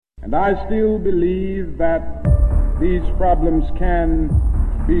And I still believe that these problems can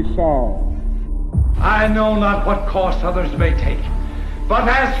be solved. I know not what course others may take, but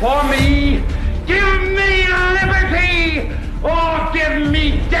as for me, give me liberty or give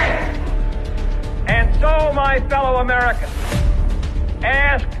me death. And so, my fellow Americans,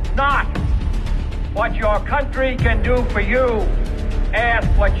 ask not what your country can do for you. Ask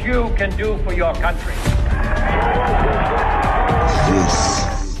what you can do for your country. This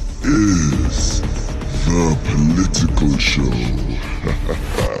is the political show.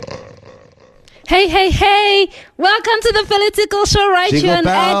 Hey, hey, hey! Welcome to the political show right Jingle here on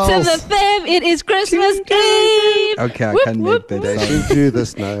bells. Active FM. It is Christmas Eve! Okay, I Whoop, can whoop, make that. whoop. Dashing through the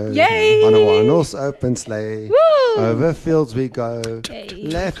snow. Yay. On a one-horse open sleigh. Woo. Over fields we go. Yay.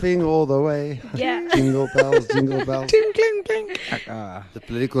 Laughing all the way. Yeah. Jingle bells, jingle bells. Cling, cling, cling. The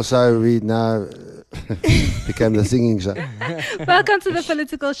political show, we now became the singing show. Welcome to the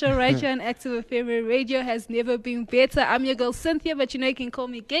political show right here on Active FM, where radio has never been better. I'm your girl Cynthia, but you know you can call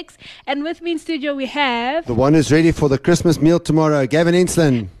me Giks. And with me in studio we have The one who's ready for the Christmas meal tomorrow, Gavin.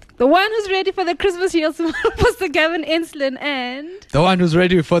 the one who's ready for the Christmas meal tomorrow, Mr. Gavin, and the one who's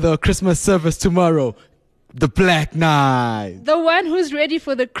ready for the Christmas service tomorrow, the Black Knight. the one who's ready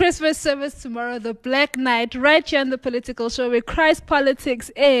for the Christmas service tomorrow, the Black Knight, right here on the political show where Christ politics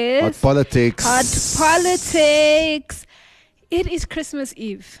is Hot politics. Hot politics. It is Christmas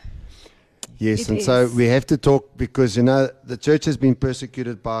Eve. Yes, It and so is. we have to talk because, you know, the church has been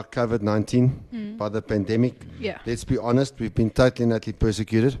persecuted by COVID-19, by the pandemic. Yeah. Let's be honest, we've been totally and utterly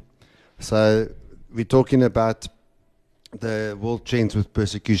persecuted. So we're talking about the world trends with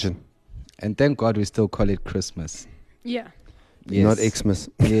persecution, And thank God we still call it Christmas. Yeah. Yes. not Xmas,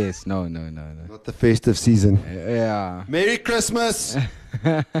 Yes, no. not the festive season. Yeah. Merry Christmas!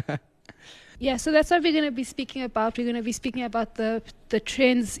 Yeah, so that's what we're going to be speaking about. We're going to be speaking about the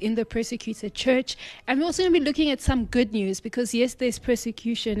trends in the persecuted church. And we're also going to be looking at some good news because, yes, there's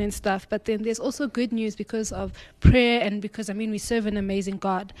persecution and stuff, but then there's also good news because of prayer and because, we serve an amazing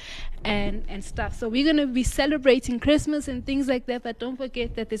God and stuff. So we're going to be celebrating Christmas and things like that, but don't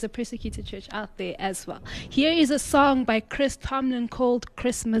forget that there's a persecuted church out there as well. Here is a song by Chris Tomlin called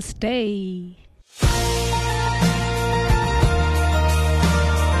Christmas Day.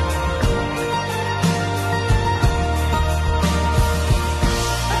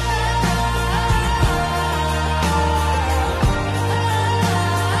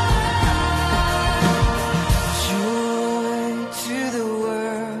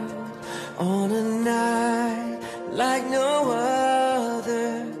 Like no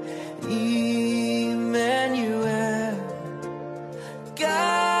other, Emmanuel,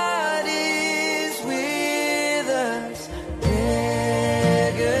 God is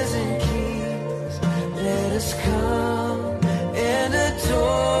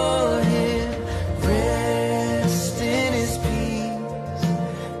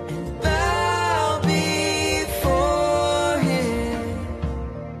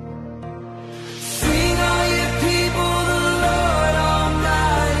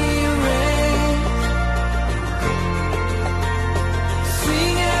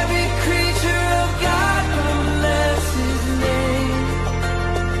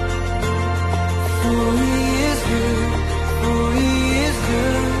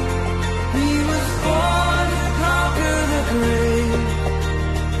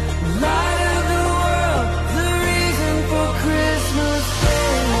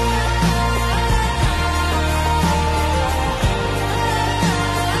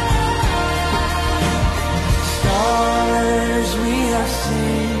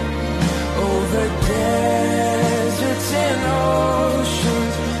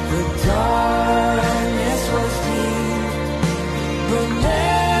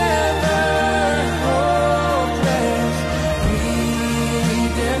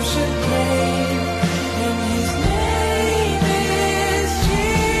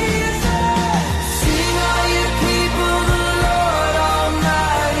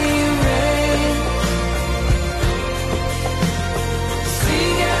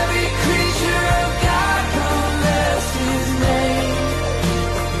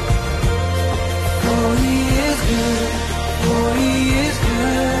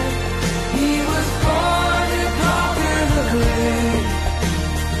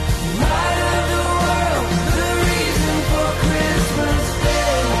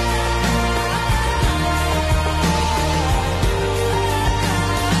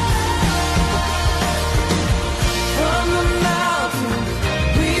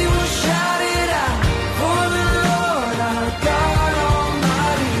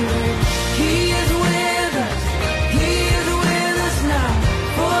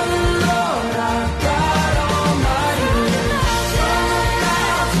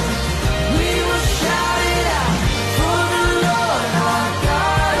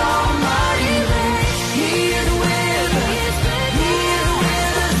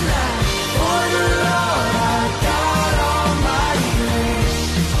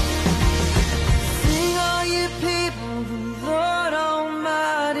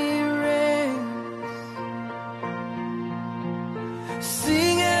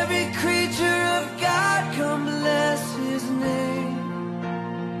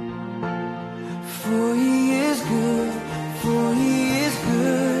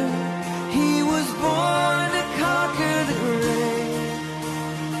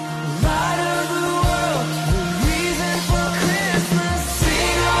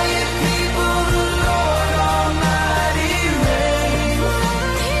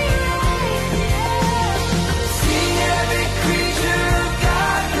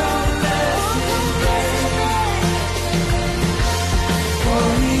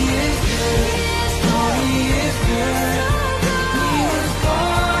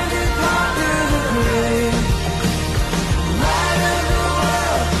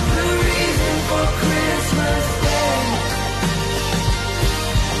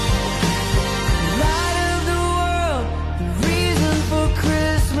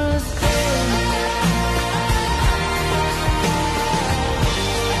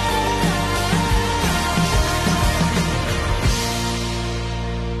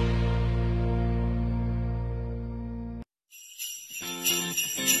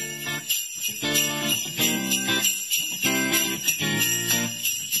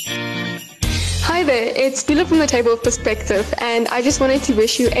there, it's Philip from the Table of Perspective, and I just wanted to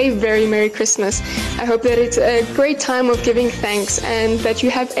wish you a very Merry Christmas. I hope that it's a great time of giving thanks and that you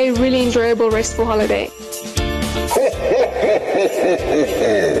have a really enjoyable, restful holiday.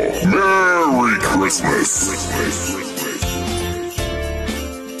 Merry Christmas!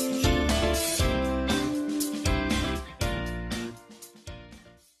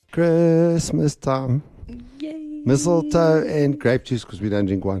 Christmas time. Yay. Mistletoe and grape juice because we don't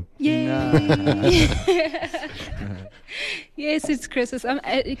drink wine. Yay. Yes, it's Christmas.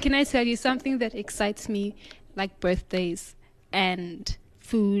 Can I tell you something that excites me, like birthdays and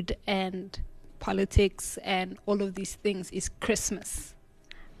food and politics and all of these things, is Christmas.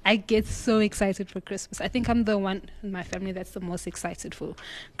 I get so excited for Christmas. I think I'm the one in my family that's the most excited for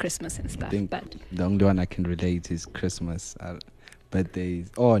Christmas and stuff. I think but the only one I can relate is Christmas,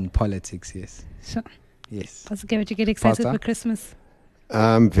 birthdays, and politics, yes. Sure. Yes. Pastor Gavin, you get excited Pastor? for Christmas?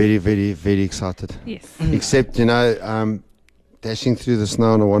 I'm very, very, very excited. Yes. Except, dashing through the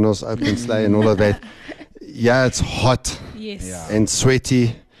snow on a one-horse open sleigh and all of that. Yeah, it's hot Yes. Yeah. and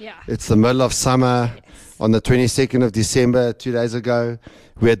sweaty. Yeah. It's the middle of summer. Yes. On the 22nd of December, 2 days ago,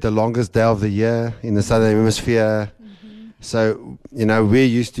 we had the longest day of the year in the Southern Hemisphere. So, we're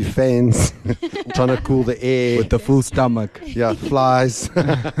used to fans trying to cool the air. With the full stomach. Yeah, flies,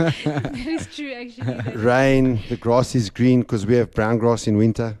 That is true, actually. rain, the grass is green because we have brown grass in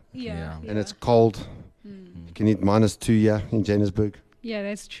winter Yeah. and it's cold. You can hit -2 here in Johannesburg. Yeah,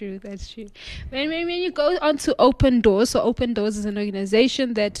 that's true. When you go on to Open Doors, so Open Doors is an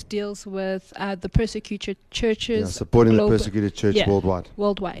organization that deals with the persecuted churches. Yeah, supporting the global- persecuted church Yeah.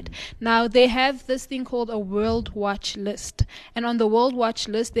 worldwide. Now, they have this thing called a World Watch List. And on the World Watch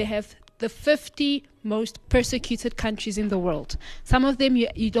List, they have the 50 most persecuted countries in the world. Some of them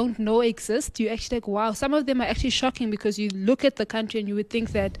you don't know exist. You actually like, wow. Some of them are actually shocking because you look at the country and you would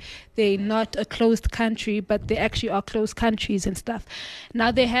think that they're not a closed country, but they actually are closed countries and stuff.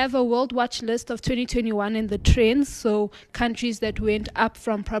 Now they have a World Watch List of 2021 and the trends. So countries that went up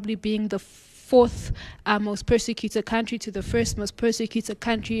from probably being the fourth most persecuted country to the first most persecuted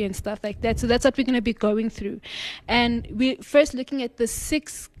country and stuff like that. So that's what we're going to be going through. And we're first looking at the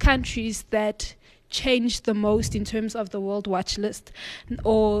 6 countries that changed the most in terms of the World Watch List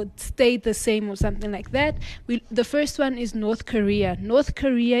or stayed the same or something like that. The first one is North Korea. North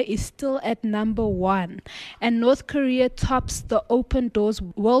Korea is still at number 1, and North Korea tops the Open Doors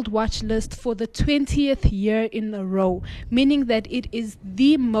World Watch List for the 20th year in a row, meaning that it is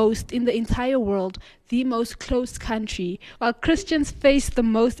the most in the entire world, the most closed country. While Christians face the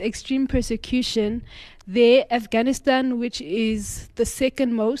most extreme persecution, there, Afghanistan, which is the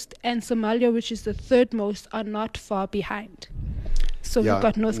second most, and Somalia, which is the third most, are not far behind. So we've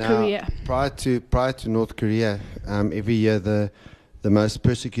got North Korea. Prior to North Korea, every year the most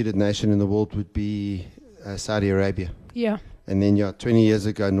persecuted nation in the world would be Saudi Arabia. Yeah. And then 20 years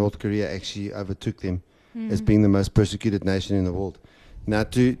ago, North Korea actually overtook them as being the most persecuted nation in the world. Now,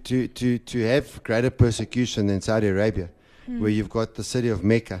 to have greater persecution than Saudi Arabia, where you've got the city of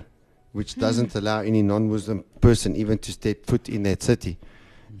Mecca, which doesn't allow any non-Muslim person even to step foot in that city,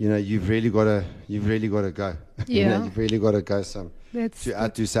 you've really got to go. Yeah. You've really got to go to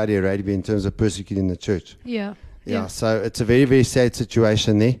outdo Saudi Arabia in terms of persecuting the church. Yeah. Yeah. So it's a very, very sad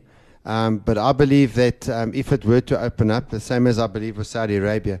situation there. But I believe that if it were to open up, the same as I believe with Saudi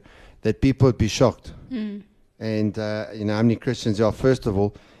Arabia, that people would be shocked. And how many Christians there are, first of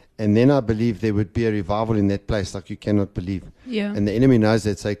all, and then I believe there would be a revival in that place like you cannot believe. Yeah. And the enemy knows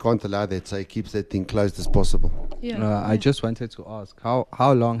that, so he can't allow that, so he keeps that thing closed as possible. Yeah. I just wanted to ask,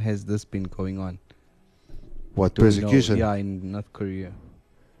 how long has this been going on? What, Do we know? persecution? Yeah, in North Korea.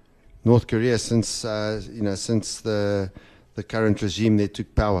 North Korea, since the current regime they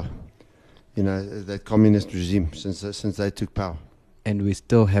took power, that communist regime, since they took power. And we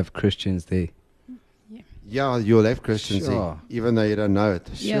still have Christians there. Yeah, you'll have Christians there, Sure. even though you don't know it.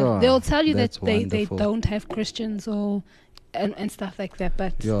 Yeah. Sure. They'll tell you That's that they wonderful. don't have Christians and stuff like that.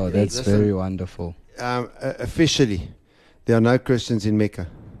 But Yeah, they- that's very wonderful. Officially, there are no Christians in Mecca,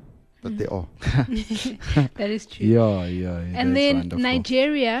 but there are. that is true. Yeah, And that's then wonderful.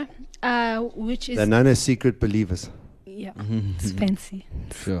 Nigeria, which is They're known as secret believers. it's fancy.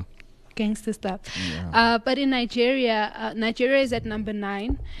 Sure. Gangster stuff. Yeah. But in Nigeria, Nigeria is at number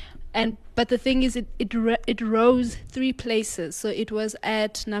 9, but the thing is, it rose 3 places. So it was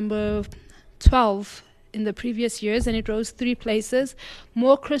at number 12 in the previous years, and it rose 3 places.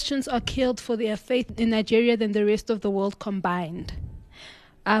 More Christians are killed for their faith in Nigeria than the rest of the world combined.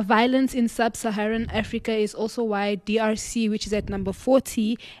 Violence in sub-Saharan Africa is also why DRC, which is at number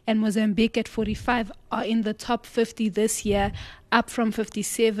 40, and Mozambique at 45, are in the top 50 this year up from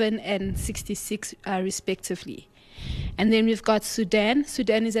 57 and 66 respectively. And then we've got Sudan.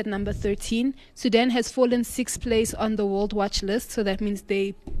 Sudan is at number 13. Sudan has fallen 6th place on the World Watch list, so that means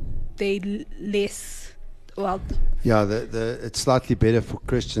they less well. Yeah, it's slightly better for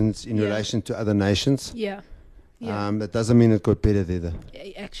Christians in relation to other nations. Yeah. That doesn't mean it got better there, though.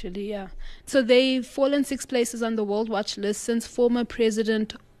 Actually, yeah. So they've fallen 6 places on the World Watch list since former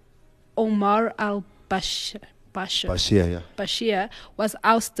President Omar al-Bashir Bashir was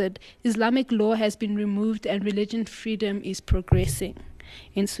ousted. Islamic law has been removed and religion freedom is progressing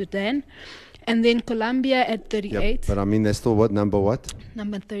in Sudan. And then Colombia at 38. Yep, but I mean, they're still what? Number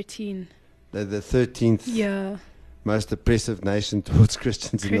 13. They're the 13th most oppressive nation towards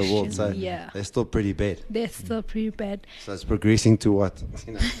Christians in the world. So they're still pretty bad. So it's progressing to what?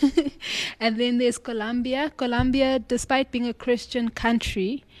 You know. And then there's Colombia. Colombia, despite being a Christian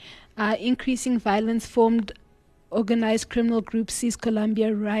country, increasing violence formed organized criminal group sees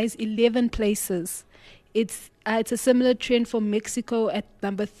Colombia rise 11 places. It's a similar trend for Mexico at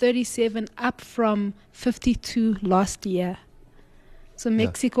number 37, up from 52 last year. So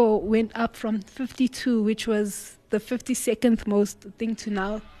Mexico went up from 52, which was the 52nd most thing, to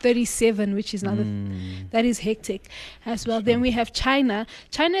now 37, which is another. That is hectic as well. Sure. Then we have China.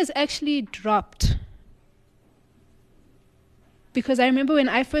 China has actually dropped. Because I remember when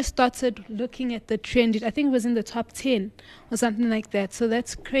I first started looking at the trend, I think it was in the top 10 or something like that. So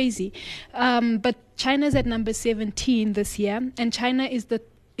that's crazy. But China's at number 17 this year, and China is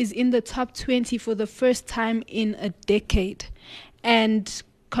in the top 20 for the first time in a decade, and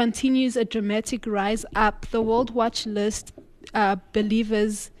continues a dramatic rise up. The World Watch list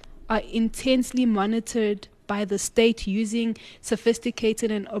believers are intensely monitored by the state using sophisticated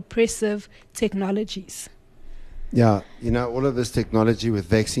and oppressive technologies. Yeah, you know, all of this technology with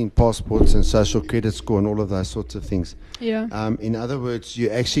vaccine passports and social credit score and all of those sorts of things. Yeah. In other words,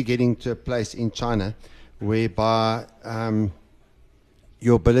 you're actually getting to a place in China whereby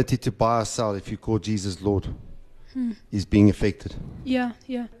your ability to buy or sell, if you call Jesus Lord, is being affected. Yeah.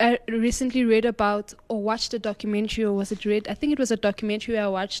 I recently read about or watched a documentary, or was it read? I think it was a documentary I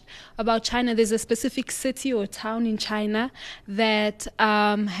watched about China. There's a specific city or town in China that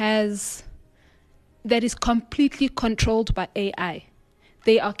that is completely controlled by AI.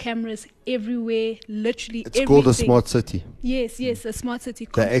 There are cameras everywhere, literally everything. It's called a smart city. Yes, a smart city.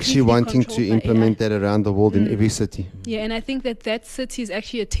 They're actually wanting to implement that around the world in every city. Yeah, and I think that city is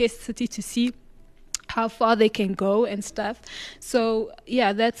actually a test city to see how far they can go and stuff. So,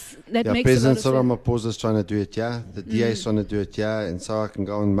 that makes President a lot of sense. Ramaphosa is trying to do it, the DA is trying to do it, and so I can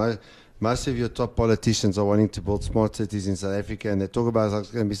go on. Most of your top politicians are wanting to build smart cities in South Africa, and they talk about it like it's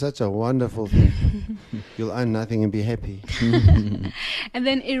going to be such a wonderful thing. You'll own nothing and be happy. And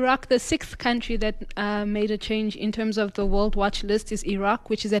then Iraq, the 6th country that made a change in terms of the World Watch list is Iraq,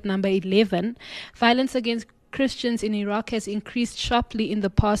 which is at number 11. Violence against Christians in Iraq has increased sharply in the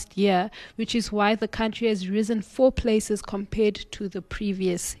past year, which is why the country has risen 4 places compared to the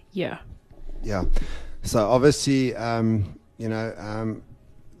previous year. Yeah. So obviously,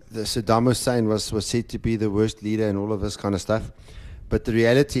 the Saddam Hussein was said to be the worst leader and all of this kind of stuff. But the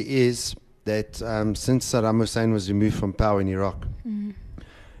reality is that since Saddam Hussein was removed from power in Iraq,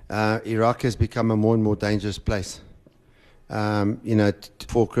 Iraq has become a more and more dangerous place,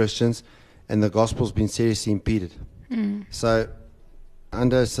 for Christians, and the gospel's been seriously impeded. So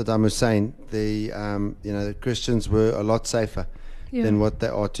under Saddam Hussein, the Christians were a lot safer than what they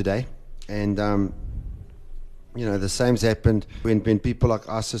are today. And the same's happened when people like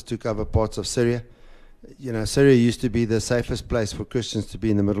ISIS took over parts of Syria. Syria used to be the safest place for Christians to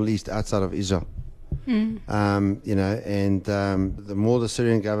be in the Middle East outside of Israel. The more the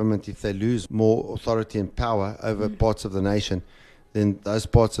Syrian government, if they lose more authority and power over parts of the nation, then those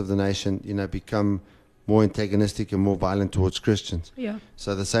parts of the nation, become more antagonistic and more violent towards Christians. Yeah.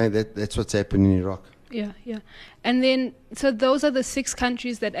 So they're saying that's what's happened in Iraq. Yeah. And then, so those are the 6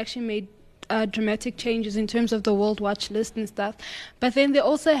 countries that actually made dramatic changes in terms of the World Watch list and stuff. But then they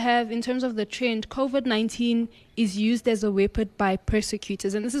also have, in terms of the trend, COVID-19 is used as a weapon by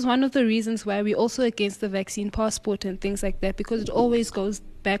persecutors. And this is one of the reasons why we're also against the vaccine passport and things like that, because it always goes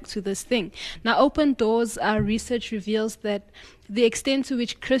back to this thing. Now, Open Doors research reveals that the extent to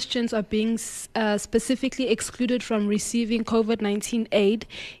which Christians are being specifically excluded from receiving COVID-19 aid,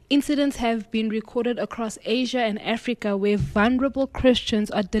 incidents have been recorded across Asia and Africa where vulnerable Christians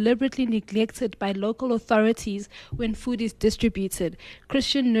are deliberately neglected by local authorities when food is distributed.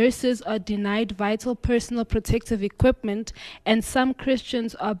 Christian nurses are denied vital personal protective equipment, and some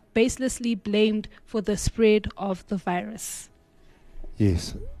Christians are baselessly blamed for the spread of the virus.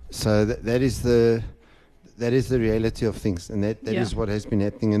 Yes. So that is the that is the reality of things, and that is what has been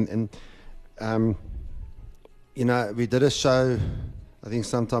happening. And you know, we did a show, I think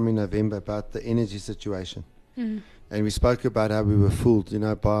sometime in November, about the energy situation, and we spoke about how we were fooled, you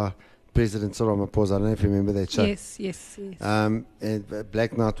know, by President Cyril Ramaphosa. I don't know if you remember that show. Yes. And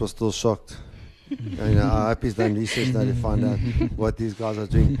Black Knight was still shocked. You know, I hope he's done research now to find out what these guys are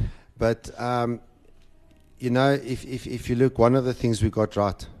doing. But you know, if you look, one of the things we got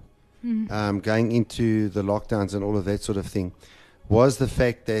right, going into the lockdowns and all of that sort of thing, was the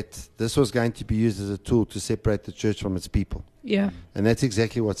fact that this was going to be used as a tool to separate the church from its people. Yeah. And that's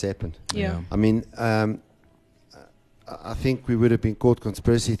exactly what's happened. Yeah. I mean, I think we would have been called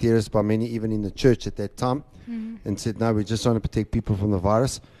conspiracy theorists by many, even in the church at that time, and said, no, we're just trying to protect people from the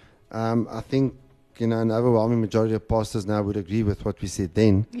virus. I think, you know, an overwhelming majority of pastors now would agree with what we said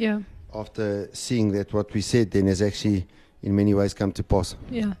then. Yeah. After seeing that what we said then has actually, in many ways, come to pass.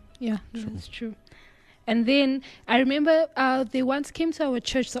 Yeah, that's true. And then I remember they once came to our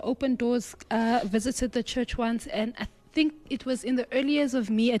church, the Open Doors visited the church once, and I think it was in the early years of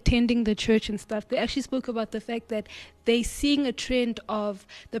me attending the church and stuff. They actually spoke about the fact that they're seeing a trend of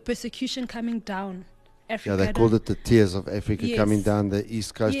the persecution coming down Africa. Yeah, they called it the tears of Africa, coming down the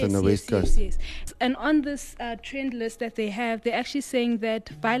east coast and the west coast. Yes. And on this trend list that they have, they're actually saying that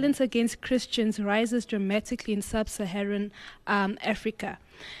violence against Christians rises dramatically in sub-Saharan Africa.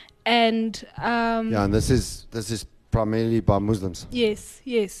 And and this is primarily by Muslims.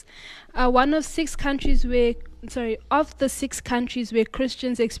 Yes. One of 6 countries of the 6 countries where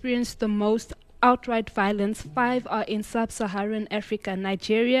Christians experience the most outright violence, 5 are in sub-Saharan Africa.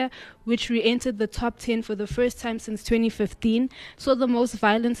 Nigeria, which re-entered the top 10 for the first time since 2015, saw the most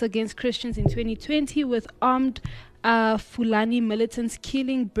violence against Christians in 2020, with armed Fulani militants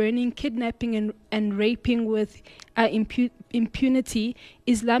killing, burning, kidnapping and raping with impunity.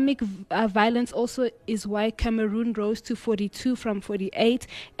 Islamic violence also is why Cameroon rose to 42 from 48,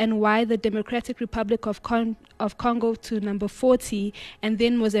 and why the Democratic Republic of Congo to number 40, and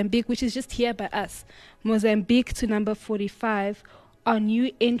then Mozambique, which is just here by us, Mozambique to number 45, are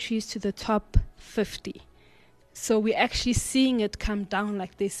new entries to the top 50. So we're actually seeing it come down,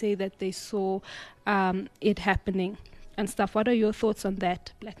 like they say that they saw it happening and stuff. What are your thoughts on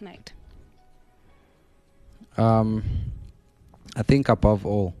that, Black Knight? I think above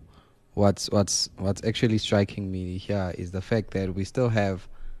all, what's actually striking me here is the fact that we still have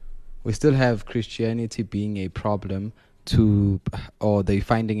Christianity being a problem to, or they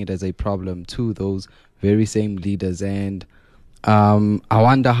finding it as a problem to those very same leaders. And I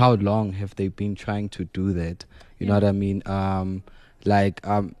wonder how long have they been trying to do that? You know what I mean?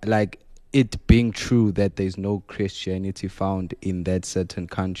 Like it being true that there's no Christianity found in that certain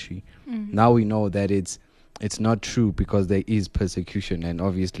country. Now we know that it's not true because there is persecution, and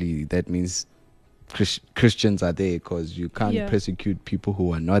obviously that means Christians are there, because you can't persecute people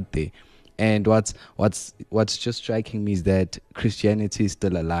who are not there. And what's just striking me is that Christianity is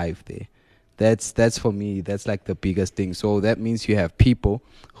still alive there. That's for me, that's like the biggest thing. So that means you have people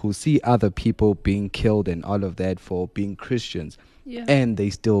who see other people being killed and all of that for being Christians, and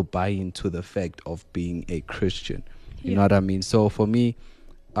they still buy into the fact of being a Christian. You know what I mean? So for me,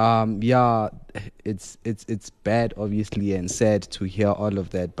 it's bad, obviously, and sad to hear all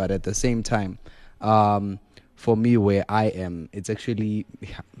of that. But at the same time, for me, where I am, it's actually,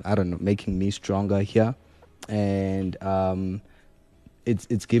 I don't know, making me stronger here, and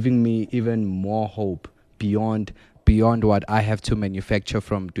it's giving me even more hope beyond what I have to manufacture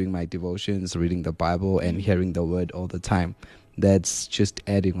from doing my devotions, reading the Bible, and hearing the word all the time. That's just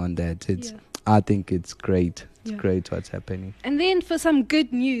adding on that. I think it's great. It's great what's happening. And then for some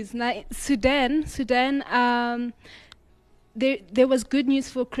good news, now Sudan, there was good news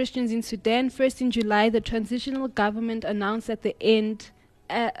for Christians in Sudan. First, in July, the transitional government announced that an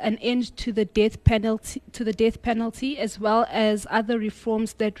end to the death penalty, as well as other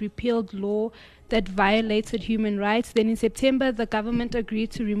reforms that repealed law that violated human rights. Then in September, the government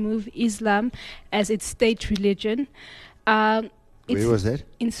agreed to remove Islam as its state religion. Where was that?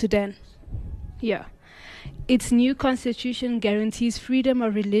 In Sudan. Yeah. Its new constitution guarantees freedom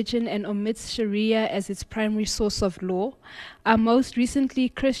of religion and omits Sharia as its primary source of law. Most recently,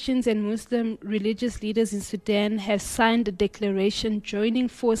 Christians and Muslim religious leaders in Sudan have signed a declaration joining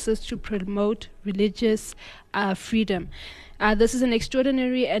forces to promote religious freedom. This is an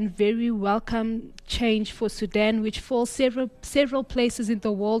extraordinary and very welcome change for Sudan, which falls several places in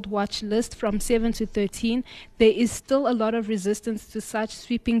the World Watch list from 7 to 13. There is still a lot of resistance to such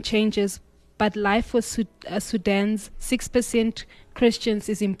sweeping changes, but life for Sudan's 6% Christians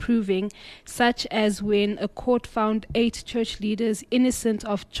is improving, such as when a court found 8 church leaders innocent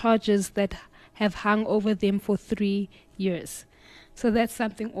of charges that have hung over them for 3 years. So that's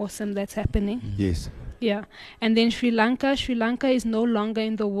something awesome that's happening. Yes. Yeah. And then Sri Lanka. Sri Lanka is no longer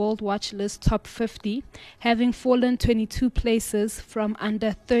in the World Watch List top 50, having fallen 22 places from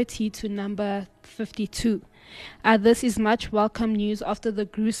under 30 to number 52. This is much welcome news after the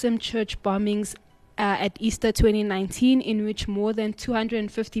gruesome church bombings at Easter 2019, in which more than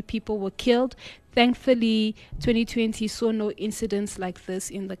 250 people were killed. Thankfully, 2020 saw no incidents like this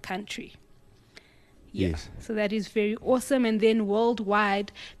in the country. Yeah. Yes. So that is very awesome. And then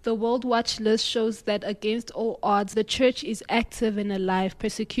worldwide, the World Watch List shows that against all odds, the church is active and alive.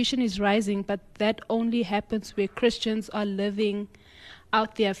 Persecution is rising, but that only happens where Christians are living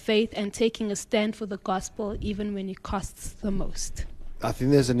out their faith and taking a stand for the gospel, even when it costs the most. I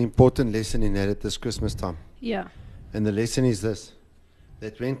think there's an important lesson in that at this Christmas time. Yeah. And the lesson is this,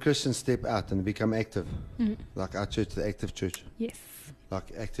 that when Christians step out and become active, like our church, the active church, Yes.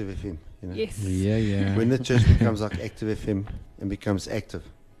 like Active FM, you know. Yes. Yeah. When the church becomes like Active FM and becomes active,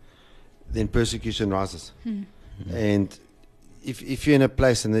 then persecution rises. And if you're in a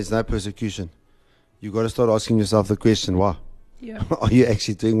place and there's no persecution, you've got to start asking yourself the question, why? Yeah. Are you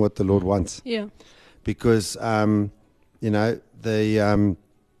actually doing what the Lord wants? Yeah. Because, you know, the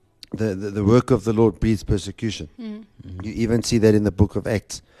work of the Lord breeds persecution. You even see that in the book of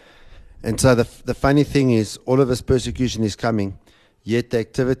Acts. And so the funny thing is, all of this persecution is coming, yet the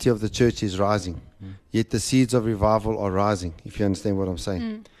activity of the church is rising. Yet the seeds of revival are rising, if you understand what I'm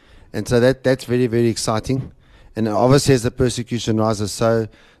saying. And so that's very, very exciting. And obviously as the persecution rises, so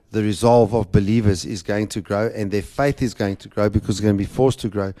the resolve of believers is going to grow, and their faith is going to grow, because it's going to be forced to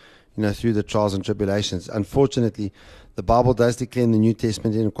grow, you know, through the trials and tribulations. Unfortunately, the Bible does declare in the New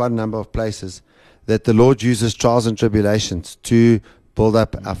Testament in quite a number of places that the Lord uses trials and tribulations to build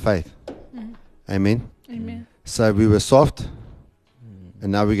up our faith. Amen. Amen. So we were soft,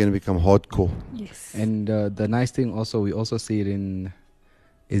 and now we're going to become hardcore. Yes. And the nice thing also, we also see it in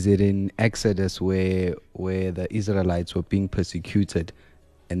Exodus where the Israelites were being persecuted,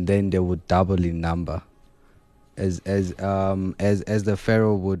 and then they would double in number, as the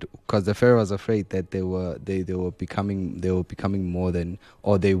Pharaoh would, because the Pharaoh was afraid that they were becoming more than,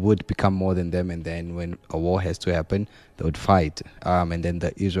 or they would become more than them, and then when a war has to happen, they would fight, and then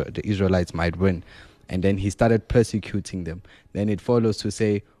the Israelites might win, and then he started persecuting them. Then it follows to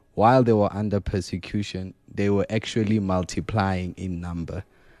say, while they were under persecution, they were actually multiplying in number.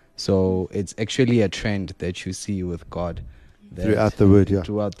 So it's actually a trend that you see with God. Throughout the word, yeah.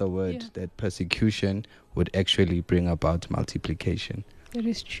 Throughout the word, that persecution would actually bring about multiplication. That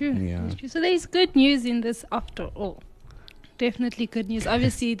is true. Yeah. That is true. So there is good news in this after all. Definitely good news.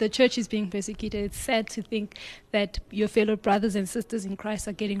 Obviously, the church is being persecuted. It's sad to think that your fellow brothers and sisters in Christ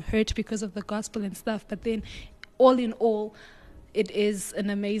are getting hurt because of the gospel and stuff. But then, all in all, it is an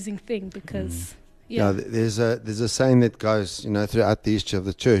amazing thing because, Yeah, there's a saying that goes, you know, throughout the history of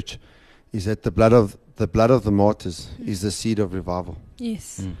the church, is that the blood of the martyrs is the seed of revival.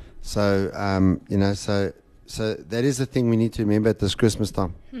 Yes. So, you know, so that is the thing we need to remember at this Christmas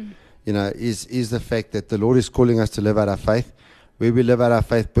time. You know, is the fact that the Lord is calling us to live out our faith. Where we live out our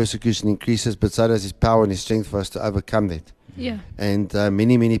faith, persecution increases, but so does His power and His strength for us to overcome that. Yeah. And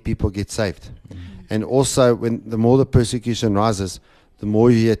many people get saved. And also, when the more the persecution rises, the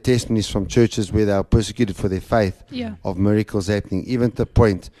more you hear testimonies from churches where they are persecuted for their faith, of miracles happening, even to the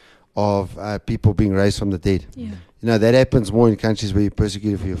point of people being raised from the dead. Yeah. You know, that happens more in countries where you're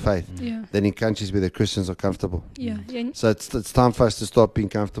persecuted for your faith Yeah. than in countries where the Christians are comfortable. Yeah. So it's time for us to stop being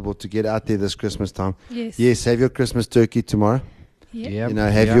comfortable, to get out there this Christmas time. Yes. Yes, have your Christmas turkey tomorrow. Yeah. You know,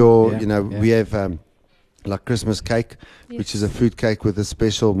 have we have like Christmas cake, which is a fruit cake with a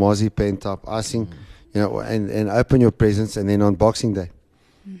special marzipan type icing, you know, and open your presents, and then on Boxing Day,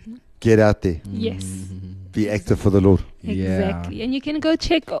 get out there. Yes. Be active for the Lord. Exactly. And you can go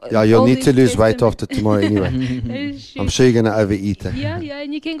check. You'll all need these to lose weight testimonies. after tomorrow anyway. That is true. I'm sure you're going to overeat. Yeah,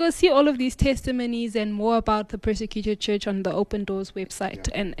 and you can go see all of these testimonies and more about the Persecuted Church on the Open Doors website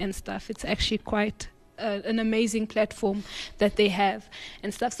and stuff. It's actually quite an amazing platform that they have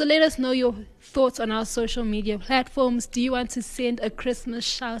and stuff. So let us know your thoughts on our social media platforms. Do you want to send a Christmas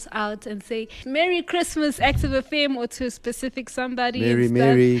shout out and say Merry Christmas Active FM, or to a specific somebody?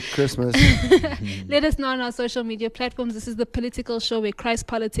 Merry Christmas. Let us know on our social media platforms. This is the political show where Christ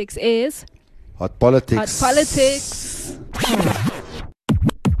Politics is. Hot politics. Hot politics.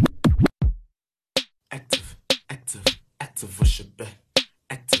 Active worship,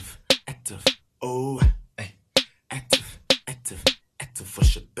 active, oh, hey, active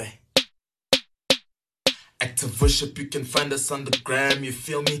worship, active Worship. You can find us on the gram, you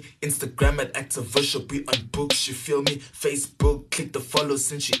feel me? Instagram at Active Worship. We on books, you feel me? Facebook, click the follow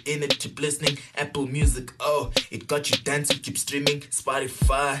since you're in it, keep listening. Apple Music, oh, it got you dancing, keep streaming.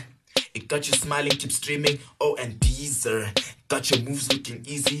 Spotify, it got you smiling, keep streaming. Oh, and Deezer, got your moves looking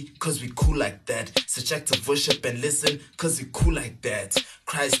easy, cause we cool like that. Search Active Worship and listen, cause we cool like that.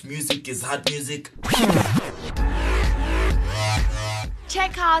 Christ music is hot music.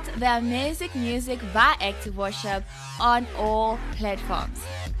 Check out their amazing music via Active Worship on all platforms.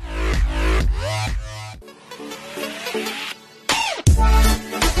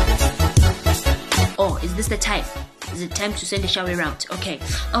 Oh, is this the time? Is it time to send a shower around? Okay.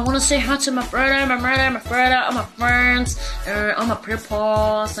 I want to say hi to my brother, my mother, my father, all my friends, all my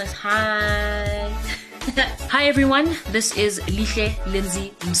people. Says hi. Hi everyone, this is Lihle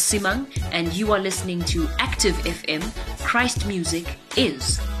Lindsay Msimang and you are listening to Active FM. Christ music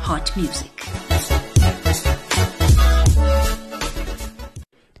is hot music.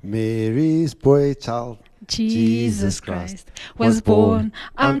 Mary's boy child, Jesus Christ, was born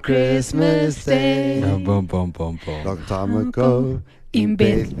on Christmas Day. Bum, bum, bum, bum. Long time ago in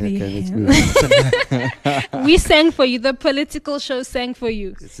Bethlehem. We sang for you. The political show sang for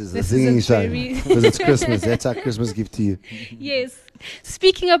you. This is a singing show because it's Christmas. That's our Christmas gift to you. Yes.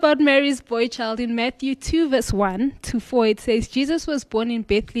 Speaking about Mary's boy child, in Matthew 2 verse 1 to 4, it says, Jesus was born in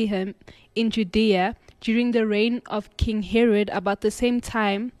Bethlehem in Judea during the reign of King Herod. About the same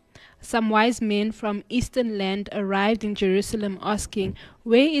time, some wise men from eastern land arrived in Jerusalem asking,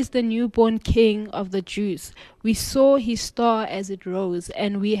 "Where is the newborn king of the Jews? We saw his star as it rose,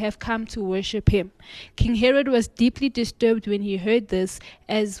 and we have come to worship him." King Herod was deeply disturbed when he heard this,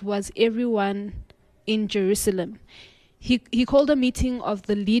 as was everyone in Jerusalem. He called a meeting of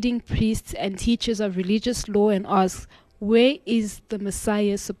the leading priests and teachers of religious law and asked, "Where is the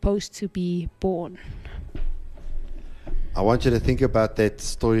Messiah supposed to be born?" I want you to think about that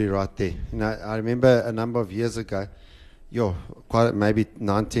story right there. You know, I remember a number of years ago, maybe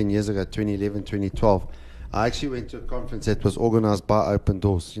 9-10 years ago, 2011, 2012, I actually went to a conference that was organized by Open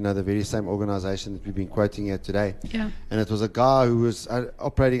Doors, you know, the very same organization that we've been quoting here today. Yeah. And it was a guy who was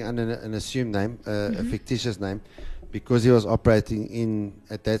operating under an assumed name, a fictitious name, because he was operating in,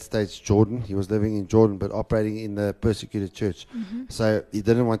 at that stage, Jordan. He was living in Jordan, but operating in the persecuted church. So he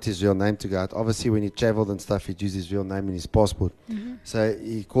didn't want his real name to go out. Obviously, when he traveled and stuff, he'd use his real name in his passport. So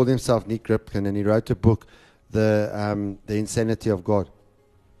he called himself Nick Ripken, and he wrote a book, The Insanity of God.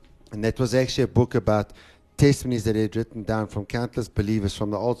 And that was actually a book about testimonies that he had written down from countless believers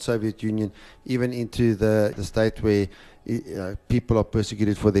from the old Soviet Union, even into the state where people are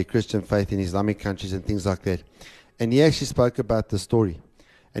persecuted for their Christian faith in Islamic countries and things like that. And he actually spoke about the story.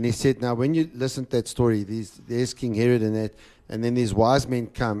 And he said, now when you listen to that story, there's King Herod and that, and then these wise men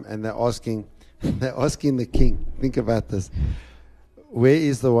come and they're asking the king, think about this, where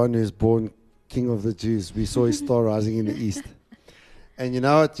is the one who is born King of the Jews? We saw his star rising in the east. And you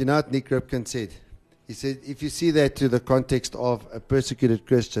know what Nick Ripken said? He said, if you see that to the context of a persecuted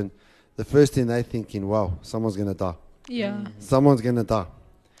Christian, the first thing they're thinking, wow, someone's going to die. Yeah. Someone's going to die.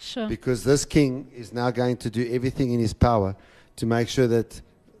 Sure. Because this king is now going to do everything in his power to make sure that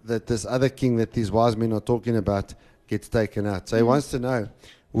this other king that these wise men are talking about gets taken out. So he wants to know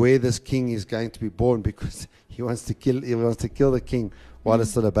where this king is going to be born, because he wants to kill the king while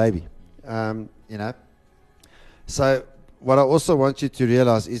it's still a baby. You know. So what I also want you to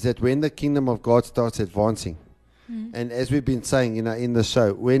realize is that when the kingdom of God starts advancing, and as we've been saying, you know, in the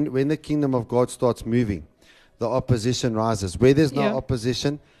show, when the kingdom of God starts moving, the opposition rises. Where there's no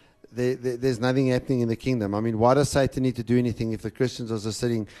opposition, there's nothing happening in the kingdom. I mean, why does Satan need to do anything if the Christians are just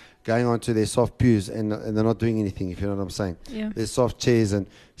sitting, going onto their soft pews and they're not doing anything, if you know what I'm saying? Yeah. Their soft chairs and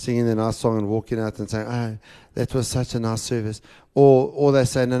singing the nice song and walking out and saying, oh, that was such a nice service. Or they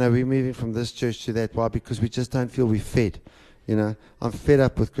say, no, we're moving from this church to that. Why? Because we just don't feel we're fed. You know, I'm fed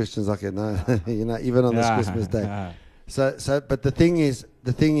up with Christians like that. No, you know, even on this Christmas day. But the thing is,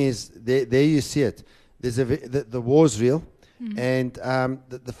 there you see it. There's the war's real. And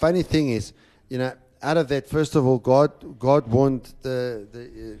the funny thing is, you know, out of that, first of all, God warned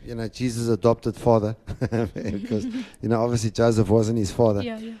the Jesus' adopted father, because you know obviously Joseph wasn't his father.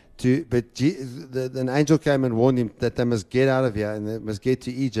 An angel came and warned him that they must get out of here and they must get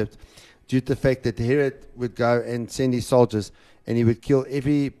to Egypt, due to the fact that Herod would go and send his soldiers and he would kill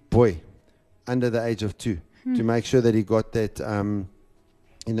every boy under the age of 2 to make sure that he got that.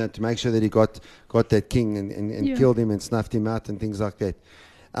 To make sure that he got that king and killed him and snuffed him out and things like that.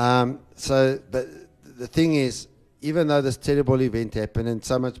 But the thing is, even though this terrible event happened and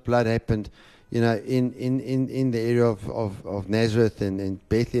so much blood happened, you know, in the area of Nazareth and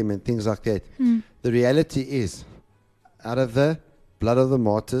Bethlehem and things like that, the reality is out of the blood of the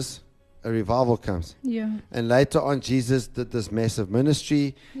martyrs, a revival comes. Yeah. And later on, Jesus did this massive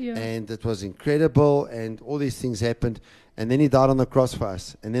ministry, and it was incredible, and all these things happened. And then he died on the cross for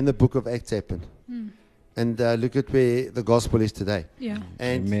us. And then the book of Acts happened. And look at where the gospel is today. Yeah.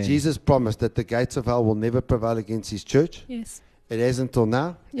 And Amen. Jesus promised that the gates of hell will never prevail against his church. Yes. It has until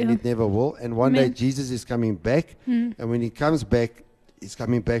now, and Yeah. it never will. And one day Jesus is coming back, and when he comes back, he's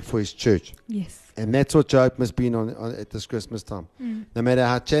coming back for his church. Yes. And that's what your hope must be on at this Christmas time. No matter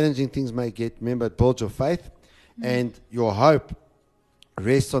how challenging things may get, remember, it builds your faith, and your hope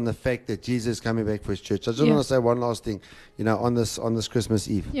rests on the fact that Jesus is coming back for his church. I just want to say one last thing, on this Christmas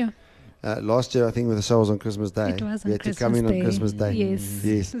Eve. Yeah. Last year, I think the show was on Christmas Day. It was We on had to come in on Christmas Day. Yes.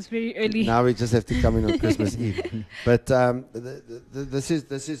 Yes. It was very early. Now we just have to come in on Christmas Eve. But this is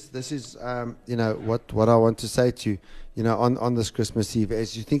what I want to say to you, on this Christmas Eve.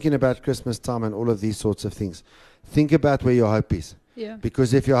 As you're thinking about Christmas time and all of these sorts of things, think about where your hope is. Yeah.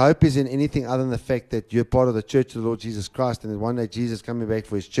 Because if your hope is in anything other than the fact that you're part of the church of the Lord Jesus Christ, and that one day Jesus is coming back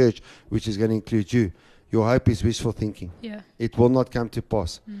for his church, which is going to include you, your hope is wishful thinking. Yeah. It will not come to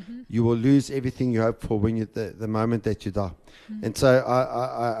pass. You will lose everything you hope for when the moment that you die. And so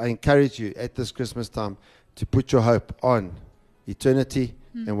I encourage you at this Christmas time to put your hope on eternity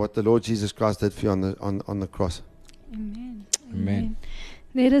and what the Lord Jesus Christ did for you on the cross. Amen. Amen.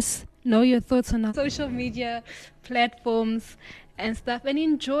 Let us know your thoughts on our social media platforms and stuff,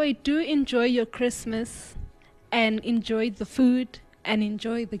 and do enjoy your Christmas, and enjoy the food, and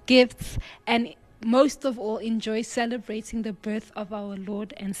enjoy the gifts, and most of all, enjoy celebrating the birth of our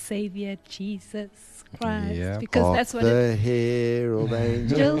Lord and Savior Jesus Christ. Yeah. Because that's what the herald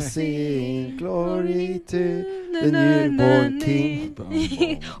angels sing, glory to the na, newborn na, King.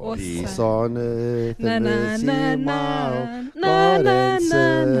 Awesome. Peace on earth Na, and na, mercy na, mild, na, God na, and na,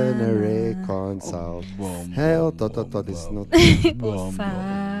 sinner na, na. reconciled. Hail, this is not. O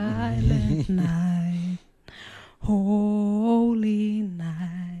silent night, holy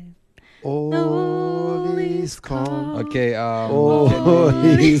night, All is calm. Okay, All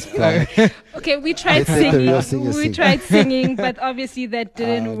is calm. Okay, we tried Let's let the real singing. singer We sing. tried singing, but obviously that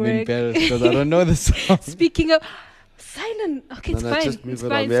didn't I'm work. embarrassed because I don't know the song. Speaking of silent, okay, it's No, fine. just move It's it on.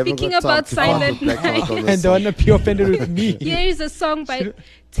 fine. We haven't Speaking got time about to fight silent with Black Light on night, this And don't song. want to be offended with me. here is a song by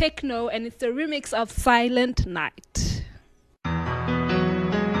Techno, and it's the remix of Silent Night.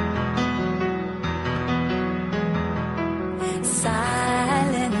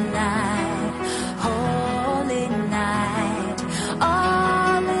 Silent night, holy night,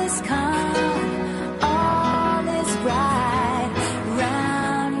 all is calm, all is bright,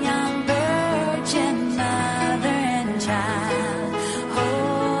 round young virgin mother and child,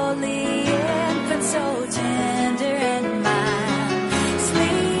 holy infant so tender and mild,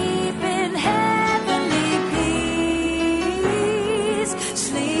 sleep in heavenly peace,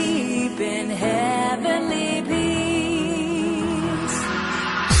 sleep in heavenly peace.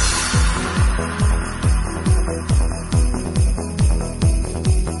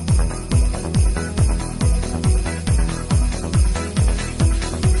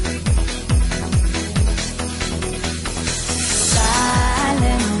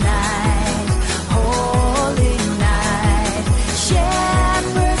 Silent night, holy night,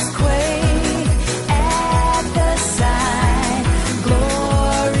 shepherds quake at the sight,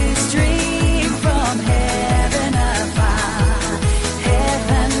 glory stream from heaven afar,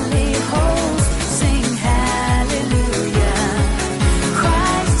 heavenly hosts sing hallelujah,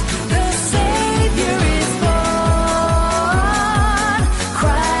 Christ the Savior is born,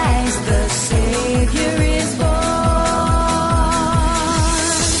 Christ the Savior is born.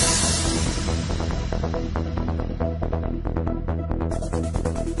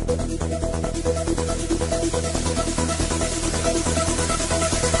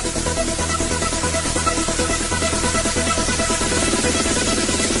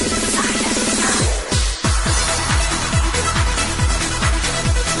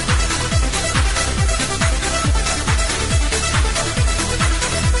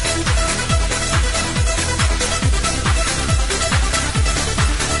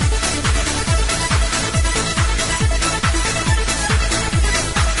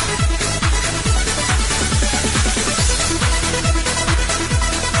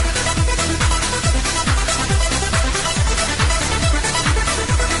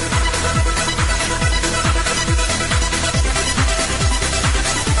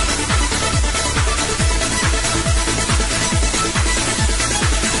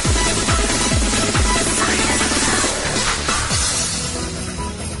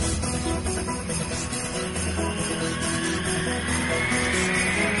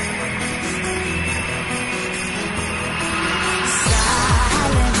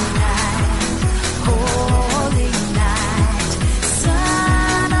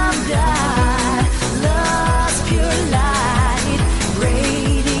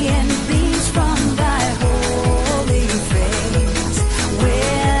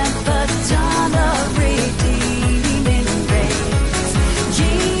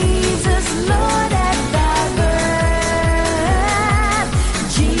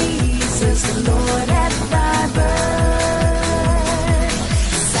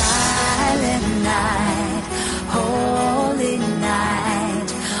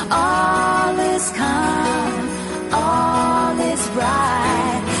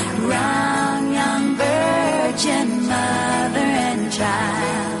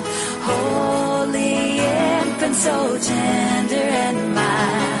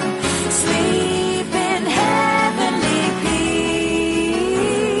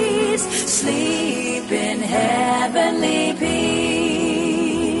 only peace.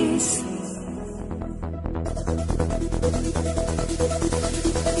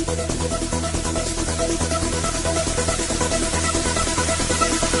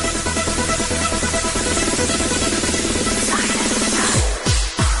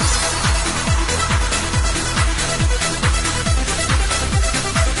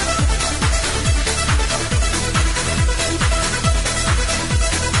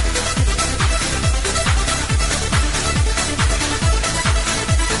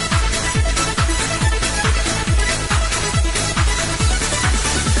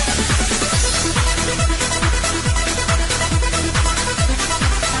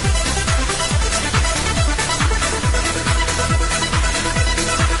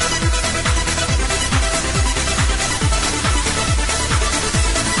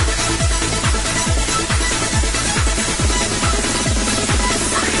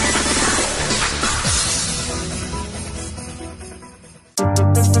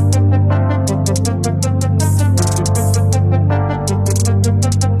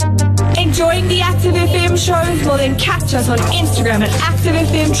 Enjoying the Active FM shows? Well, then catch us on Instagram at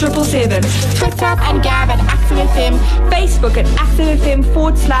ActiveFM777, Twitter and Gavin at ActiveFM, Facebook at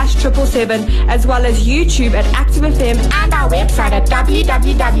ActiveFM/777, as well as YouTube at ActiveFM and our website at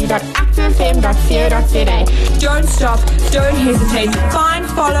www.activefm.co.za. Don't stop, don't hesitate. Find,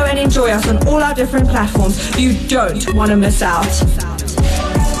 follow, and enjoy us on all our different platforms. You don't want to miss out.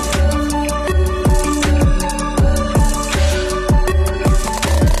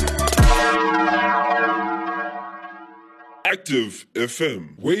 Active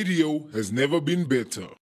FM. Radio has never been better.